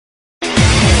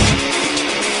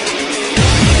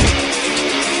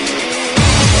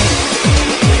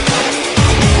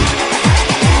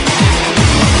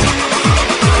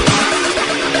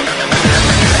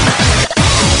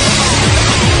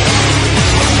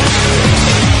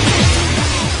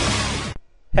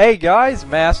Hey guys,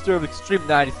 Master of Extreme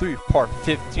 93, part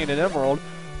 15 in Emerald,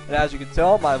 and as you can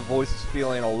tell, my voice is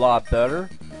feeling a lot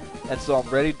better, and so I'm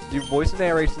ready to do voice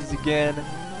narrations again.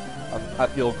 I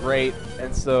feel great,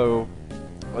 and so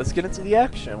let's get into the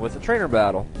action with the trainer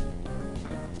battle.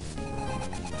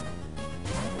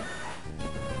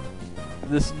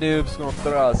 This noob's gonna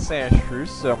throw out a sandshrew,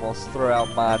 so I'm gonna throw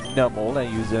out my Numble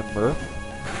and use Ember.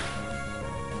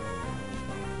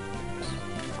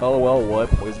 LOL, what?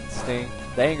 Poison Sting?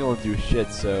 They ain't gonna do shit,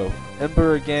 so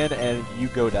Ember again, and you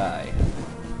go die.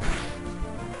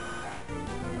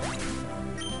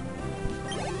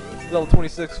 Level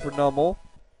 26 for Numble.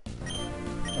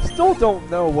 I still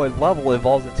don't know what level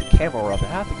evolves into Camera Up. I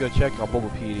have to go check on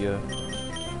Bulbapedia.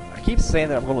 I keep saying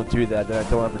that I'm gonna do that, then I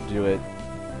don't ever do it.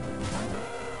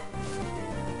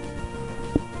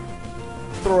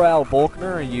 Throw out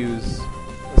Volkner and use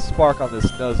a Spark on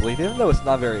this Nuzleaf. Even though it's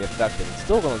not very effective, it's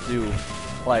still gonna do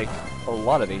like a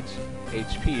lot of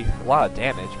HP, a lot of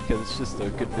damage, because it's just a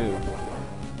good move.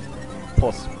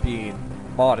 Plus being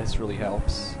modest really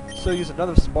helps. So use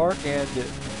another Spark and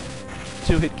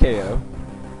 2-hit KO.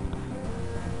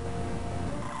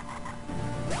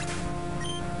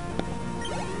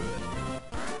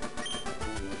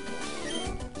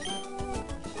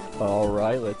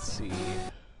 Alright, let's see.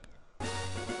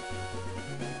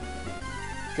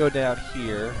 Go down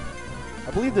here.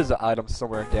 I believe there's an item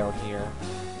somewhere down here.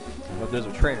 But there's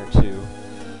a trainer too.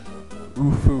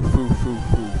 Oof oof oof oof oof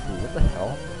oof. What the hell?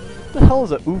 What the hell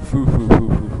is a oof oof oof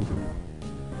oof oof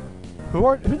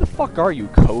oof? Who the fuck are you,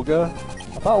 Koga?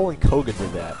 I thought only Koga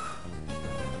did that.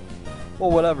 Well,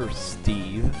 whatever,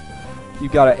 Steve. You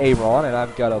got an Aron and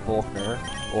I've got a Volkner.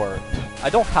 Or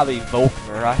I don't have a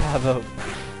Volkner. I have a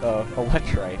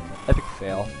Electrike. Epic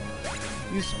fail.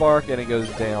 Use Spark and it goes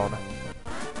down.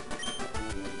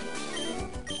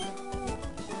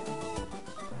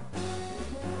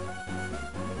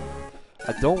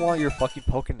 I don't want your fucking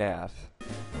Pokenav.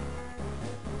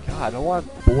 God, I don't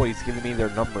want boys giving me their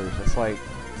numbers. It's like,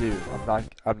 dude,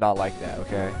 I'm not like that,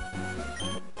 okay?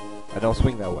 I don't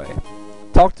swing that way.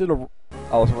 Talk to the,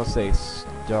 I was gonna say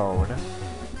stone,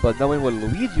 but knowing what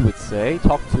Luigi would say,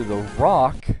 talk to the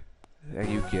rock, and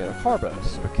you get a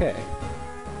Carbos, okay.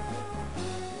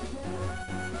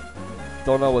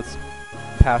 Don't know what's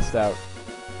past that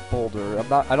boulder.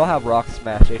 I don't have Rock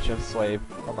Smash HM Slave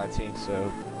on my team,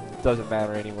 so doesn't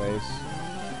matter anyways.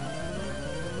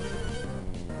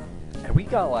 And we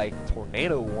got like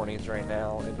tornado warnings right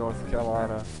now in North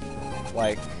Carolina.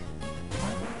 Like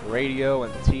radio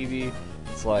and TV,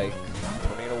 it's like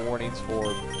tornado warnings for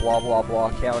blah blah blah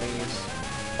counties,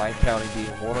 my county being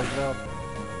one of them.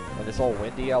 And it's all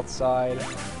windy outside.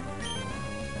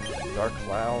 Dark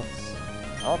clouds.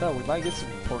 I don't know, we might get some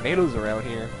tornadoes around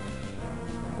here.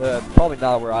 Probably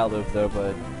not where I live though,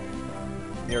 but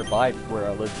nearby where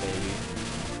I live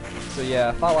maybe. So yeah,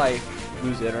 if I like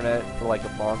lose internet for like a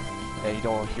month and you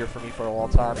don't hear from me for a long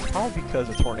time, it's probably because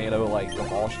a tornado like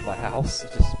demolished my house.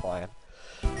 It's just fine.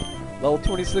 Level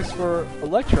 26 for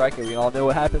Electrike, and we all know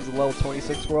what happens at level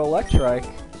 26 for Electrike.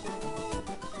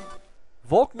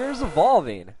 Volkner's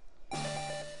evolving.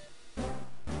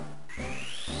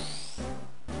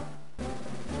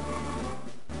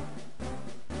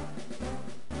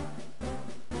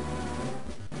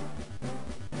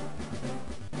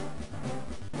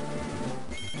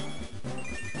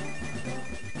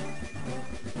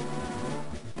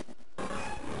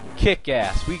 Kick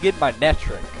ass. We get my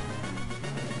Netric.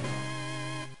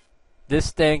 This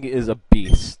thing is a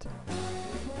beast.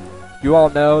 You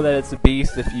all know that it's a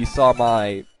beast if you saw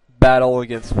my battle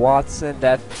against Watson.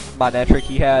 That my Netric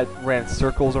he had ran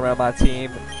circles around my team.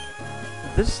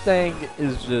 This thing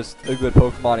is just a good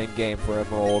Pokemon in game for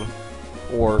Emerald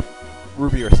or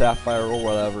Ruby or Sapphire or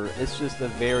whatever. It's just a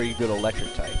very good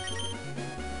electric type.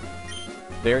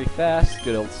 Very fast,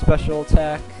 good special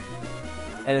attack.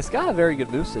 And it's got a very good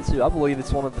moveset too. I believe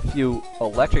it's one of the few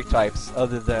electric types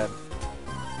other than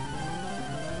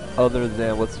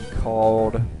what's it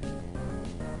called?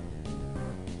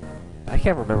 I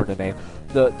can't remember the name.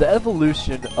 The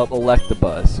evolution of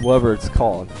Electabuzz, whatever it's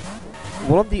called.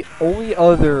 One of the only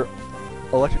other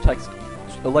electric types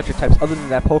other than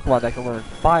that Pokemon that can learn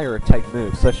fire type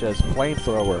moves, such as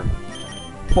Flamethrower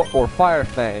or Fire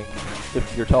Fang,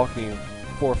 if you're talking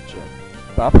 4th gen.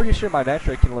 But I'm pretty sure my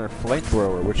Netric can learn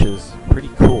Flamethrower, which is pretty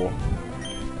cool.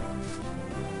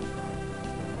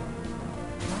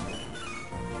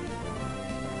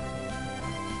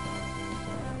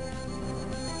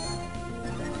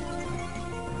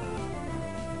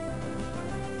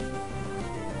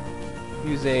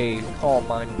 Use a Calm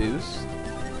Mind boost.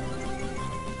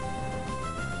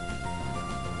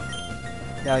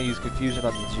 Now use Confusion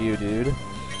on the Geodude.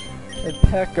 And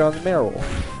Peck on the Meryl.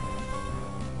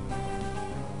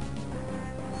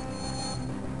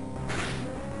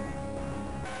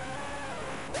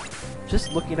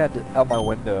 Just looking out my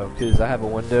window, because I have a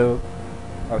window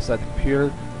outside the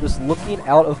computer. Just looking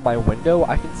out of my window,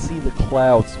 I can see the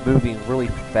clouds moving really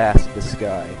fast in the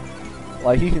sky.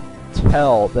 Like, you can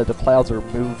tell that the clouds are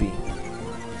moving.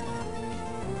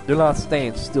 They're not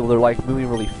staying still, they're like moving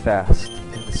really fast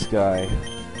in the sky.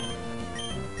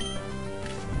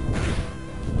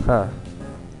 Huh.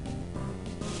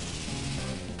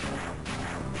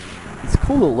 It's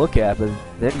cool to look at, but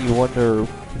then you wonder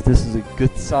if this is a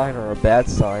good sign or a bad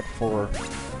sign for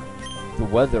the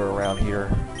weather around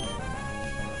here.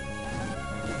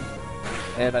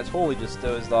 And I totally just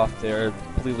dozed off there,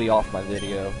 completely off my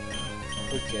video.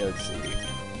 Okay, let's see.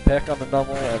 Peck on the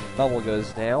Numble, and Numble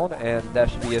goes down, and that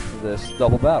should be it for this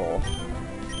double battle.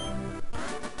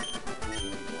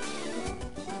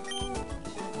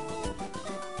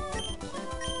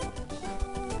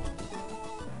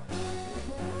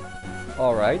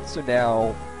 Alright, so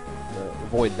now,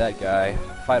 avoid that guy,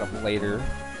 fight him later.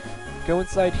 Go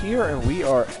inside here, and we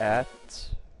are at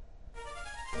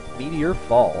Meteor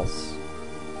Falls.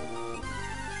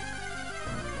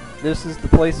 This is the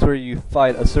place where you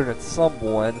fight a certain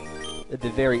someone at the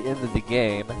very end of the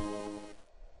game.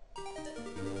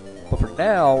 But for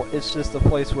now, it's just a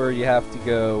place where you have to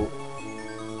go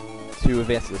to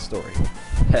advance the story.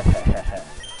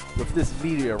 With this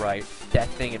meteorite, that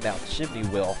thing in Mount Chimney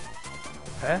will.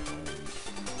 Huh?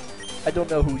 I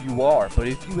don't know who you are, but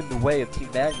if you in the way of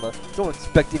Team Magma, don't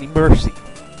expect any mercy.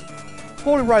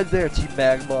 Hold it right there, Team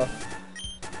Magma.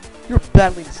 You're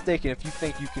badly mistaken if you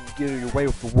think you can get your way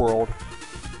with the world.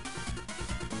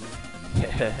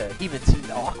 Even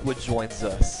Team Aqua joins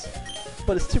us.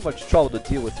 But it's too much trouble to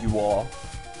deal with you all.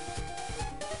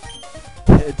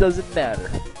 It doesn't matter.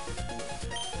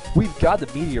 We've got the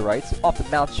meteorites. Off the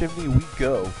Mount Chimney we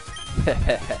go.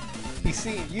 Be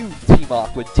seeing you, Team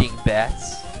Aqua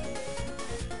dingbats.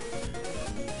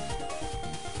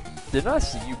 Didn't I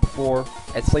see you before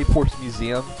at Slayport's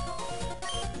museum?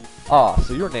 Ah,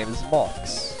 so your name is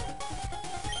Mox.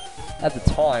 At the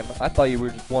time, I thought you were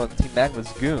just one of Team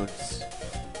Magma's goons.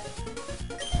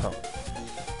 Huh.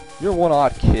 You're one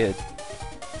odd kid.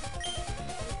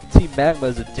 Team Magma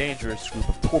is a dangerous group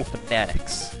of total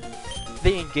fanatics.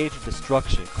 They engage in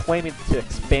destruction, claiming to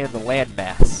expand the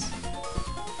landmass.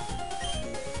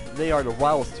 They are the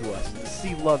rivals to us, the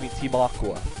sea-loving Team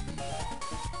Aqua.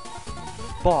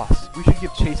 Boss, we should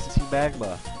give chase to Team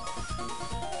Magma.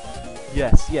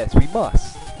 Yes, we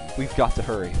must. We've got to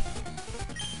hurry.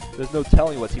 There's no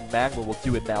telling what Team Magma will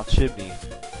do at Mount Chimney.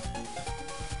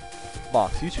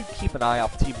 Mox, you should keep an eye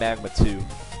out for Team Magma too.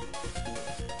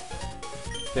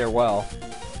 Farewell.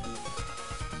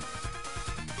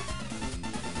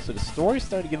 So the story's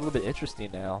starting to get a little bit interesting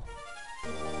now.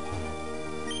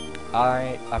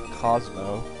 I'm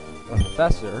Cosmo, a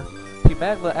professor. Team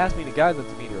Magma asked me to guide them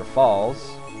to Meteor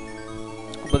Falls,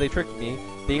 but they tricked me.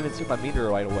 They even took my meteor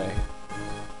right away.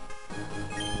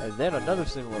 And then another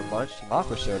similar bunch, Team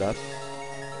Aqua, showed up.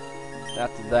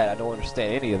 After that, I don't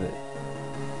understand any of it.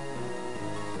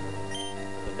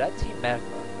 But that Team Magma,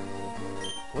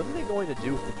 what are they going to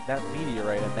do with that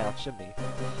meteorite at Mount Chimney?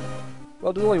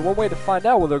 Well, there's only one way to find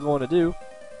out what they're going to do.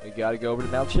 We gotta go over to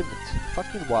Mount Chimney.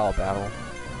 Fucking wild battle.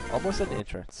 Almost at the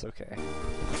entrance, okay.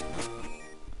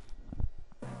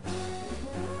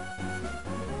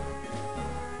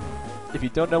 If you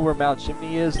don't know where Mount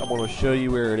Chimney is, I'm going to show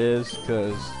you where it is,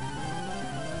 because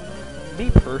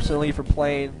me personally, from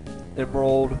playing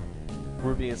Emerald,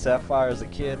 Ruby, and Sapphire as a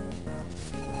kid,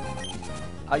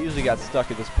 I usually got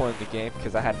stuck at this point in the game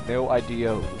because I had no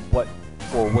idea what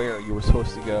or where you were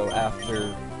supposed to go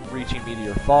after reaching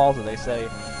Meteor Falls, and they say,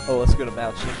 oh, let's go to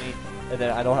Mount Chimney, and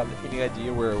then I don't have any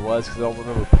idea where it was because I don't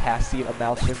remember passing a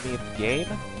Mount Chimney in the game.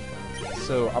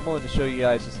 So I'm going to show you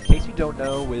guys, just in case you don't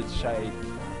know, which I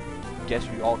guess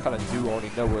you all kind of do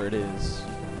already know where it is.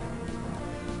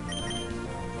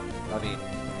 I mean,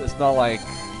 it's not like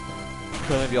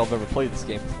none of y'all have ever played this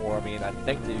game before. I mean, I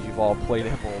think that you've all played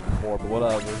Emerald before, but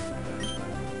whatever.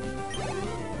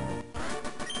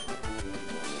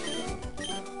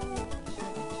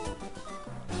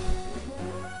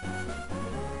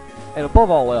 And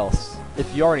above all else,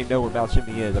 if you already know where Mount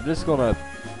Chimney is, I'm just gonna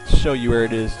show you where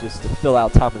it is just to fill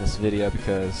out time in this video,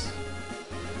 because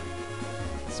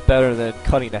it's better than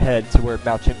cutting ahead to where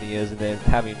Mount Chimney is and then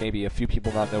having maybe a few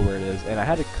people not know where it is. And I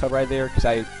had to cut right there because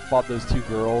I fought those two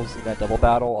girls in that double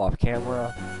battle off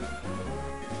camera.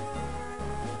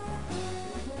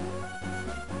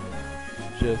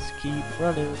 Just keep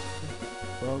running.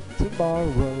 from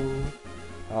tomorrow.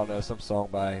 I don't know, some song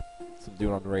by some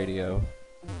dude on the radio.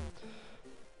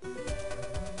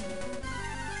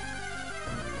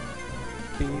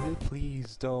 Baby,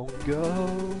 please don't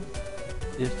go.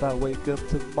 If I wake up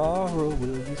tomorrow,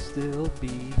 will you still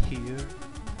be here?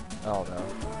 I don't know.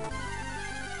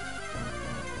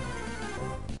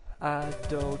 I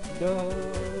don't know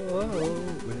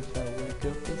if I wake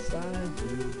up beside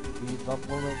you, if I'm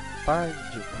gonna find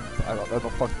you. I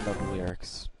don't fucking know the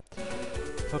lyrics.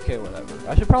 Okay, whatever.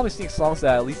 I should probably sing songs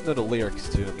that I at least know the lyrics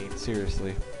to. I mean,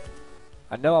 seriously.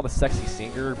 I know I'm a sexy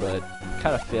singer, but it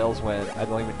kind of fails when I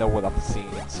don't even know what I'm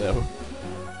singing, so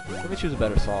let me choose a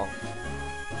better song.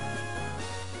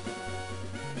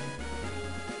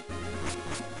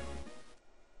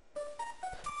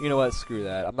 You know what? Screw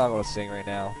that. I'm not gonna sing right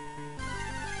now.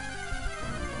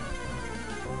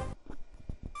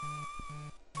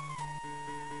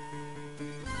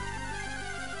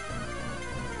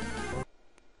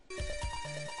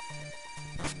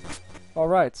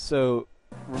 Alright, so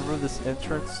remember this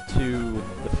entrance to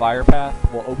the fire path?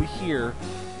 Well, over here,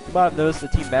 you might have noticed the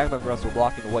Team Magma grunts were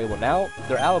blocking the way. Well, now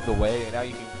they're out of the way, and now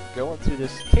you can go into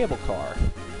this cable car.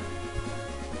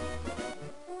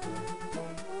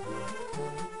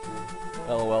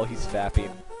 LOL, he's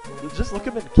fapping. Just look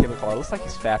at him in the cable car. It looks like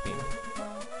he's fapping.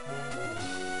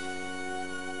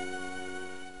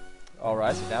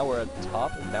 Alright, so now we're at the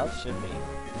top of Mount Chimney.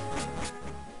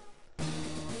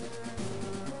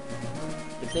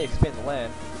 If they expand the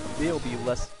land, there will be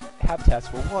less habitats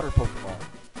for water Pokemon.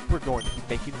 We're going to be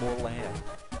making more land.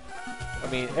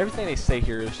 I mean, everything they say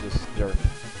here is just dirt.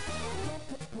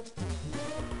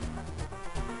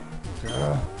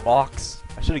 Fox,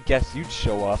 I should have guessed you'd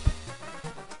show up.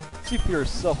 See for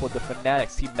yourself what the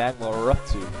fanatics Team Magma are up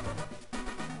to.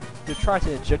 They're trying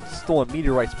to inject the stolen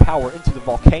meteorite's power into the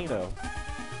volcano.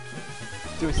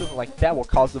 Doing something like that will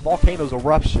cause the volcano's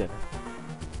eruption.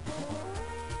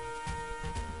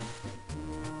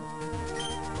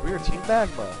 We're Team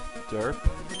Magma. Derp.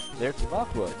 They're Team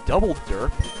Aqua. Double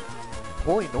derp. It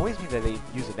really annoys me that they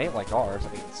use a name like ours.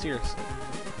 I mean, seriously.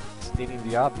 Stating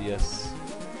the obvious.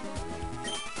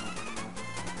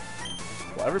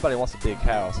 Well, everybody wants a big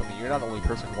house. I mean, you're not the only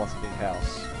person who wants a big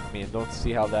house. I mean, don't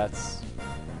see how that's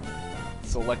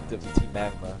selective to Team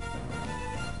Magma.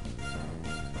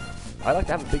 I'd like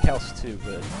to have a big house too,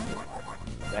 but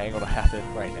that ain't gonna happen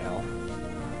right now.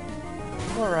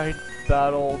 Alright,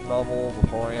 battle, novel,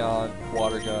 Vaporeon,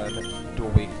 water gun, dual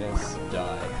weakness,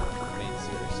 die. I mean,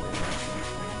 seriously.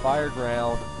 Fire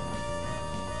ground.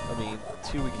 I mean,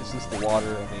 2 weaknesses to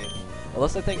water. I mean,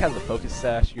 unless that thing has a focus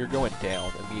sash, you're going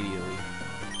down immediately.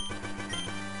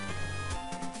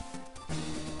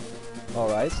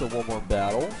 Alright, so one more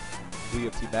battle. We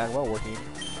have Team Magma working,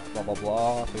 blah blah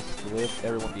blah, places to live,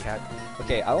 everyone be happy.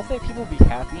 Okay, I don't think people would be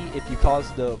happy if you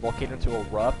caused the volcano to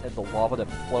erupt and the lava that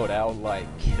flowed out, like,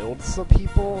 killed some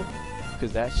people.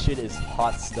 Because that shit is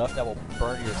hot stuff that will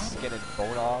burn your skin and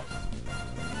bone off.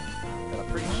 And I'm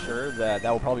pretty sure that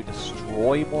that will probably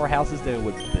destroy more houses than it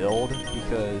would build,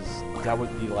 because that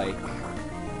would be, like,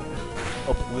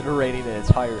 obliterating an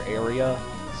entire area.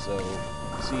 So,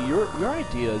 see, your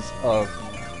ideas of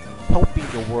helping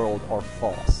the world are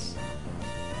false.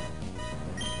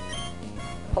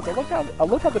 Plus, I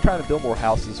love how they're trying to build more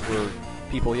houses for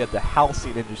people. Yet the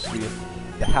housing industry,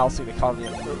 the housing economy,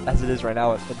 as it is right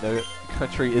now in the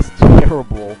country, is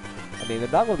terrible. I mean, they're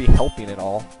not going to be helping at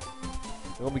all.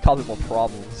 They're going to be causing more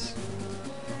problems.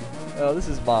 This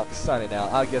is Mox signing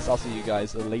out. I guess I'll see you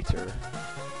guys later.